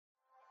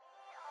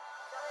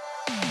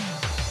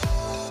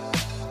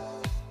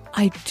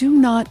I do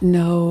not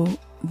know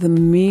the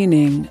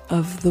meaning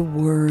of the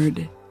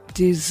word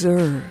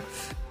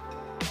deserve.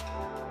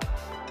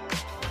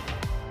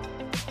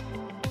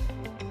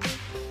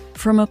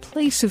 From a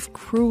place of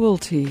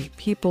cruelty,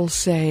 people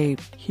say,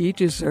 he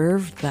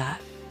deserved that.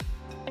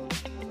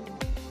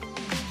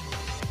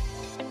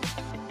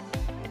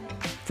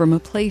 From a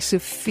place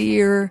of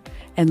fear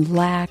and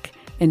lack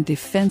and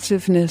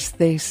defensiveness,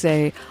 they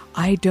say,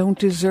 I don't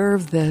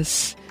deserve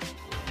this.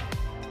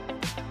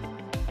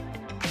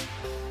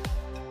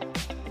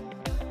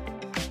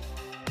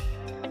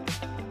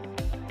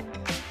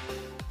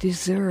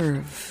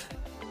 Deserve.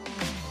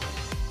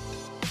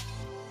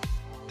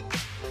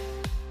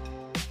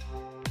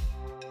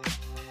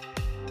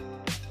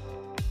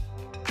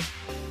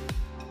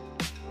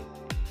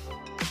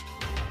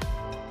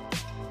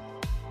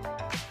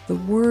 The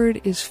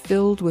word is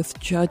filled with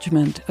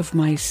judgment of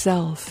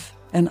myself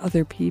and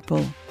other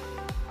people.